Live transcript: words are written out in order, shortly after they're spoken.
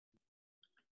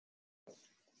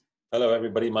Hello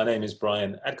everybody, my name is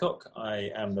Brian Adcock.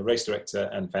 I am the race director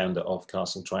and founder of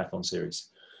Castle Triathlon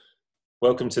Series.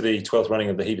 Welcome to the 12th running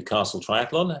of the Hever Castle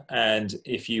Triathlon, and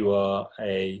if you are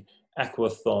a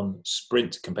Aquathlon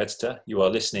sprint competitor, you are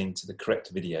listening to the correct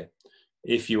video.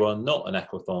 If you are not an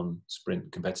Aquathlon sprint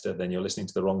competitor, then you're listening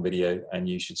to the wrong video and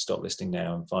you should stop listening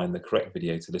now and find the correct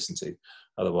video to listen to.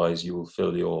 Otherwise you will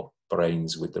fill your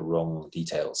brains with the wrong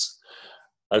details.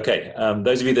 Okay,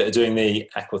 those of you that are doing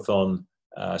the Aquathlon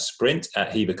sprint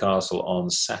at Hever Castle on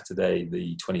Saturday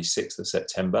the 26th of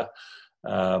September.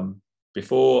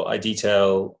 Before I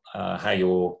detail how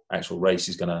your actual race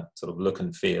is going to sort of look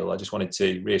and feel, I just wanted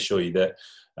to reassure you that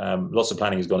lots of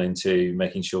planning has gone into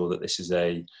making sure that this is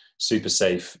a super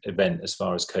safe event as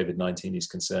far as COVID-19 is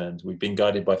concerned. We've been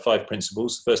guided by 5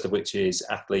 principles, the first of which is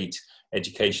athlete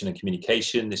education and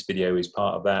communication. This video is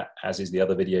part of that, as is the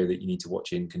other video that you need to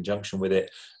watch in conjunction with it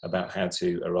about how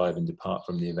to arrive and depart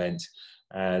from the event,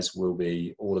 as will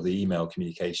be all of the email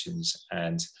communications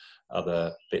and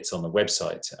other bits on the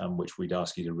website, which we'd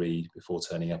ask you to read before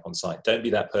turning up on site. Don't be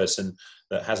that person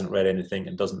that hasn't read anything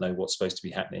and doesn't know what's supposed to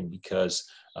be happening, because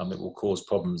it will cause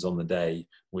problems on the day,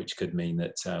 which could mean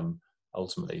that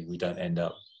ultimately we don't end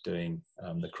up doing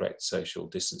the correct social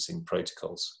distancing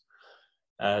protocols.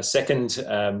 Second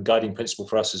guiding principle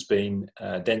for us has been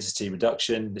density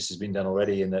reduction. This has been done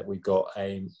already in that we've got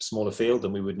a smaller field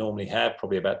than we would normally have,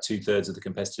 probably about 2/3 of the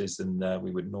competitors than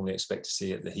we would normally expect to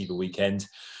see at the Hever weekend.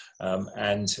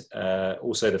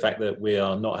 Also the fact that we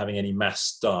are not having any mass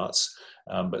starts,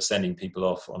 but sending people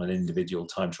off on an individual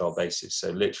time trial basis.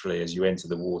 So literally as you enter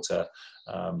the water,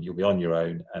 you'll be on your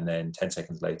own, and then 10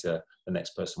 seconds later, the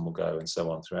next person will go, and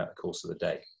so on throughout the course of the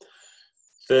day.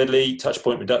 Thirdly, touch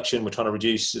point reduction. We're trying to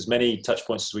reduce as many touch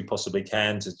points as we possibly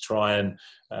can to try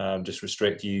and just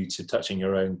restrict you to touching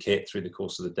your own kit through the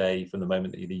course of the day, from the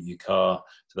moment that you leave your car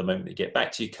to the moment that you get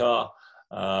back to your car.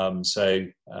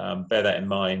 Bear that in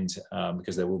mind,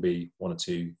 because there will be 1 or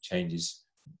 2 changes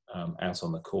out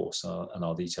on the course, and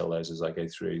I'll detail those as I go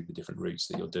through the different routes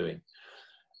that you're doing.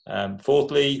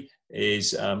 Fourthly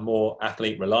is more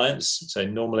athlete reliance. So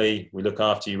normally we look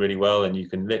after you really well, and you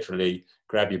can literally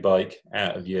grab your bike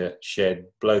out of your shed,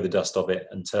 blow the dust off it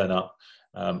and turn up,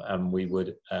 and we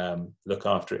would look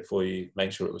after it for you,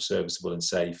 make sure it was serviceable and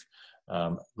safe,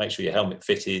 make sure your helmet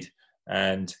fitted,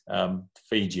 and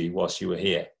feed you whilst you were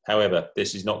here. However,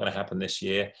 this is not going to happen this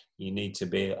year. You need to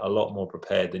be a lot more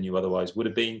prepared than you otherwise would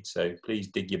have been. So please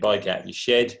dig your bike out of your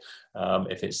shed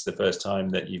if it's the first time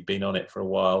that you've been on it for a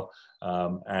while,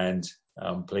 and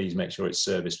please make sure it's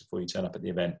serviced before you turn up at the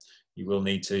event. You will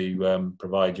need to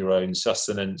provide your own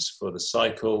sustenance for the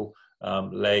cycle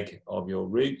leg of your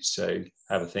route. So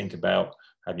have a think about,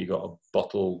 have you got a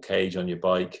bottle cage on your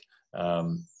bike?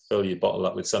 Fill your bottle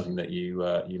up with something that you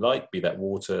like, be that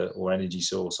water or energy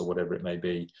source or whatever it may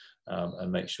be,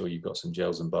 and make sure you've got some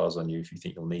gels and bars on you if you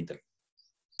think you'll need them.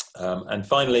 And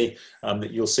finally,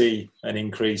 that you'll see an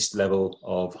increased level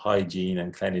of hygiene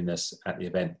and cleanliness at the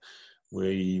event.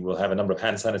 We will have a number of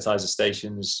hand sanitizer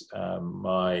stations.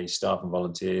 My staff and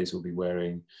volunteers will be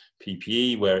wearing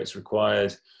PPE where it's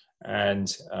required,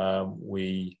 and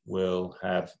we will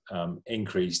have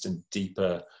increased and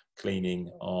deeper cleaning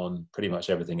on pretty much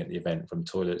everything at the event, from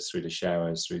toilets through to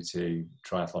showers, through to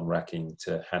triathlon racking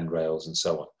to handrails and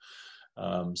so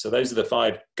on. So those are the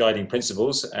 5 guiding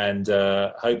principles, and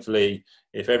hopefully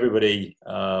if everybody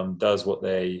does what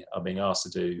they are being asked to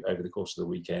do over the course of the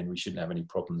weekend, we shouldn't have any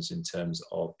problems in terms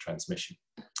of transmission.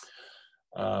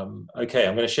 Okay,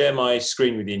 I'm going to share my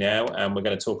screen with you now, and we're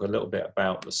going to talk a little bit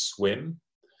about the swim.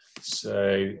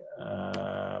 So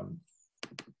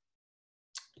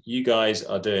you guys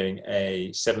are doing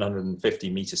a 750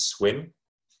 meter swim,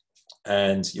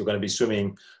 and you're going to be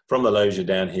swimming from the loggia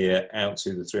down here out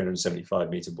to the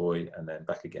 375 meter buoy and then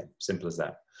back again. Simple as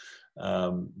that.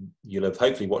 You'll have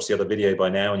hopefully watched the other video by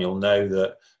now, and you'll know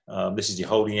that this is your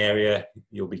holding area.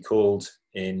 You'll be called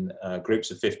in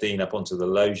groups of 15 up onto the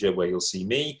loggia, where you'll see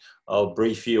me. I'll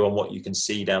brief you on what you can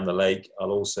see down the lake. I'll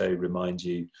also remind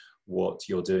you what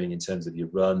you're doing in terms of your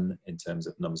run, in terms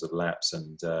of numbers of laps,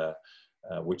 and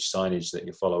which signage that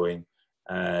you're following.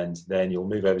 And then you'll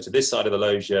move over to this side of the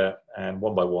loggia, and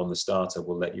one by one the starter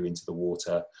will let you into the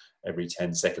water every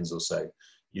 10 seconds or so.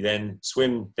 You then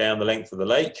swim down the length of the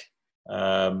lake.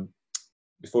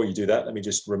 Before you do that, let me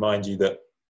just remind you that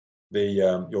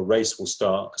your race will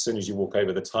start as soon as you walk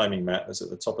over the timing mat that's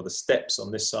at the top of the steps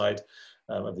on this side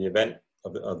of the event,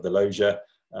 of the loggia.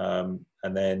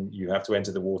 And then you have to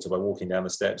enter the water by walking down the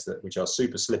steps, which are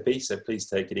super slippy, so please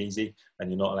take it easy,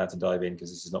 and you're not allowed to dive in because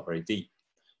this is not very deep.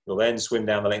 You'll then swim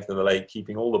down the length of the lake,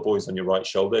 keeping all the buoys on your right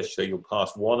shoulder. So you'll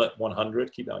pass one at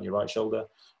 100, keep that on your right shoulder,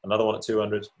 another one at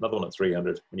 200, another one at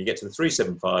 300. When you get to the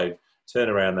 375, turn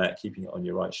around that, keeping it on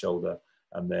your right shoulder,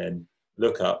 and then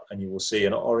look up and you will see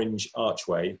an orange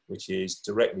archway, which is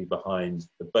directly behind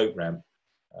the boat ramp,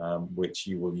 which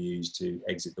you will use to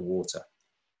exit the water.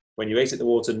 When you exit the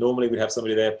water, normally we'd have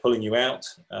somebody there pulling you out,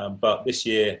 but this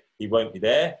year he won't be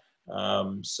there.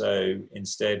 So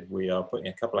instead we are putting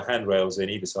a couple of handrails in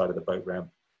either side of the boat ramp,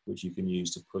 which you can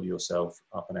use to pull yourself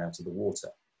up and out of the water.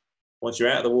 Once you're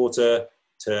out of the water,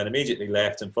 turn immediately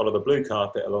left and follow the blue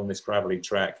carpet along this gravelly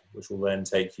track, which will then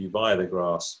take you via the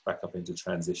grass back up into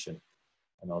transition.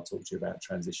 And I'll talk to you about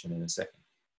transition in a second.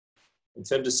 In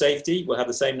terms of safety, we'll have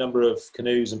the same number of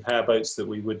canoes and powerboats that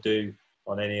we would do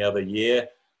on any other year.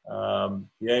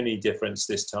 The only difference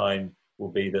this time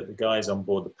will be that the guys on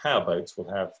board the powerboats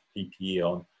will have PPE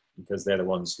on, because they're the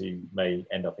ones who may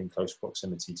end up in close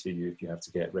proximity to you if you have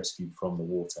to get rescued from the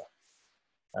water.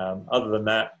 Other than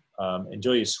that,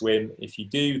 enjoy your swim. If you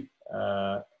do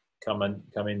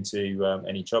come into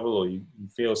any trouble, or you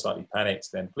feel slightly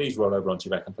panicked, then please roll over onto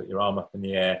your back and put your arm up in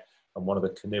the air, and one of the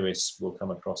canoeists will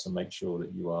come across and make sure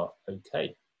that you are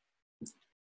okay.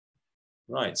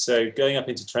 Right, so going up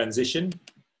into transition.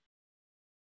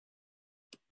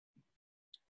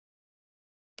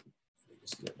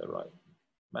 Just get the right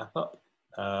map up.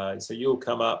 So you'll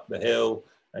come up the hill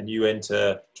and you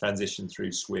enter transition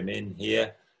through swim in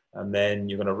here, and then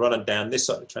you're going to run down this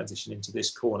side of transition into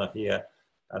this corner here,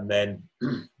 and then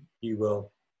you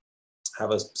will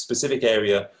have a specific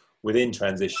area within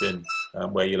transition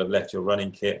where you'll have left your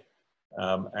running kit,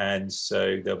 and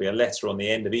so there'll be a letter on the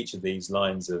end of each of these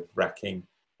lines of racking.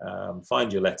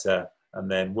 Find your letter and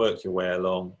then work your way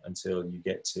along until you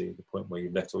get to the point where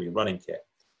you've left all your running kit.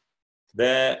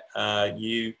 There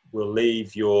you will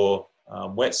leave your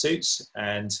wetsuits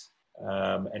and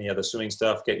any other swimming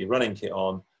stuff, get your running kit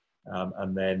on,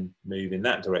 and then move in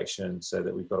that direction so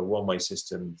that we've got a one-way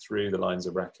system through the lines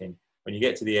of racking. When you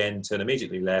get to the end, turn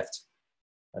immediately left,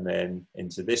 and then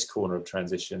into this corner of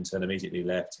transition, turn immediately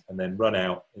left, and then run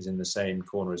out is in the same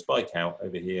corner as bike out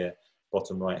over here,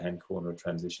 bottom right-hand corner of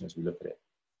transition as we look at it.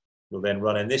 You'll then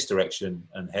run in this direction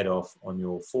and head off on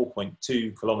your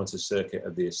 4.2 kilometre circuit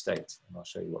of the estate. And I'll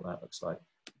show you what that looks like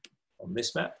on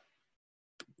this map.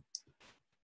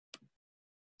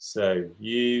 So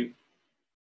you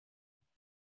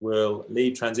will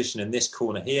leave transition in this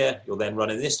corner here. You'll then run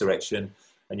in this direction,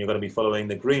 and you're going to be following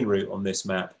the green route on this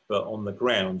map, but on the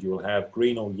ground you will have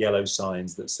green or yellow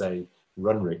signs that say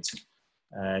run route,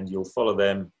 and you'll follow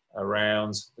them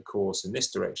around the course in this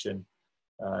direction.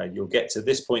 You'll get to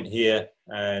this point here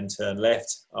and turn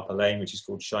left up a lane which is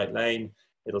called Shite Lane.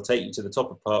 It'll take you to the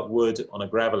top of Park Wood on a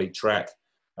gravelly track,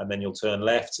 and then you'll turn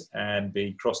left and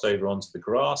be crossed over onto the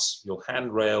grass. You'll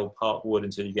handrail Park Wood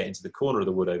until you get into the corner of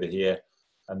the wood over here,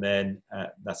 and then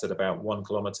that's at about 1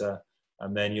 kilometre,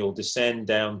 and then you'll descend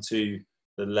down to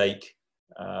the lake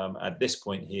at this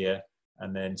point here,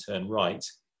 and then turn right.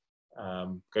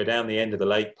 Go down the end of the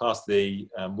lake past the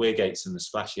weir gates and the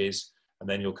splashes, and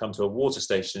then you'll come to a water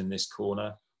station in this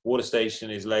corner. Water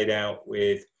station is laid out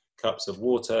with cups of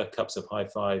water, cups of high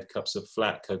five, cups of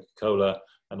flat Coca-Cola,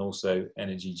 and also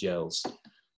energy gels.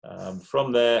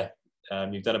 From there,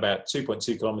 you've done about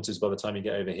 2.2 kilometres by the time you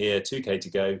get over here, 2K to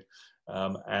go,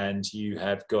 and you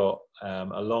have got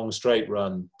a long straight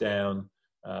run down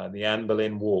the Anne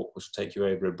Boleyn Walk, which will take you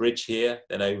over a bridge here,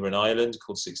 then over an island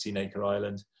called 16 Acre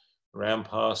Island, around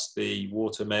past the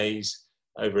water maze,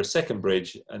 over a second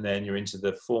bridge, and then you're into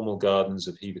the formal gardens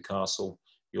of Hever Castle.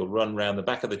 You'll run round the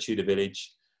back of the Tudor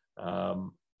village,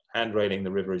 hand-railing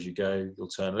the river as you go. You'll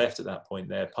turn left at that point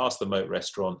there, past the Moat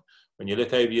Restaurant. When you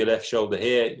look over your left shoulder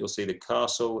here, you'll see the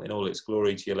castle in all its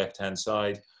glory to your left-hand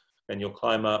side. Then you'll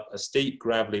climb up a steep,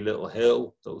 gravelly little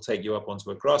hill that will take you up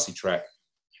onto a grassy track.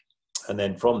 And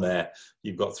then from there,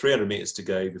 you've got 300 metres to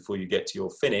go before you get to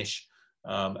your finish.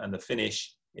 And the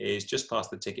finish is just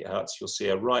past the ticket huts. You'll see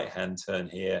a right-hand turn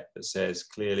here that says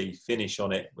clearly finish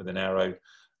on it with an arrow,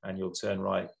 and you'll turn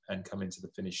right and come into the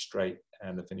finish straight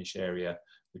and the finish area,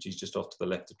 which is just off to the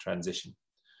left of transition.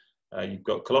 You've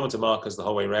got kilometre markers the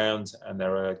whole way around, and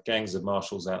there are gangs of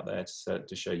marshals out there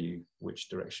to show you which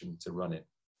direction to run in.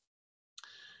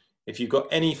 If you've got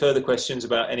any further questions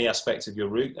about any aspect of your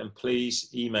route, then please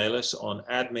email us on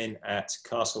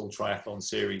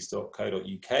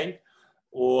admin@castletriathlonseries.co.uk,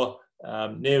 or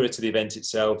nearer to the event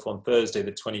itself on Thursday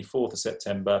the 24th of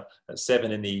September at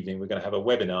 7 in the evening. We're going to have a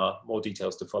webinar, more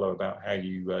details to follow about how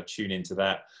you tune into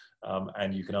that,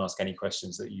 and you can ask any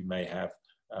questions that you may have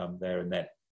there and then.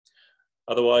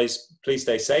 Otherwise, please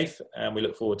stay safe, and we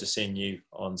look forward to seeing you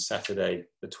on Saturday,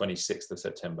 the 26th of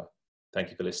September. Thank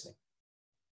you for listening.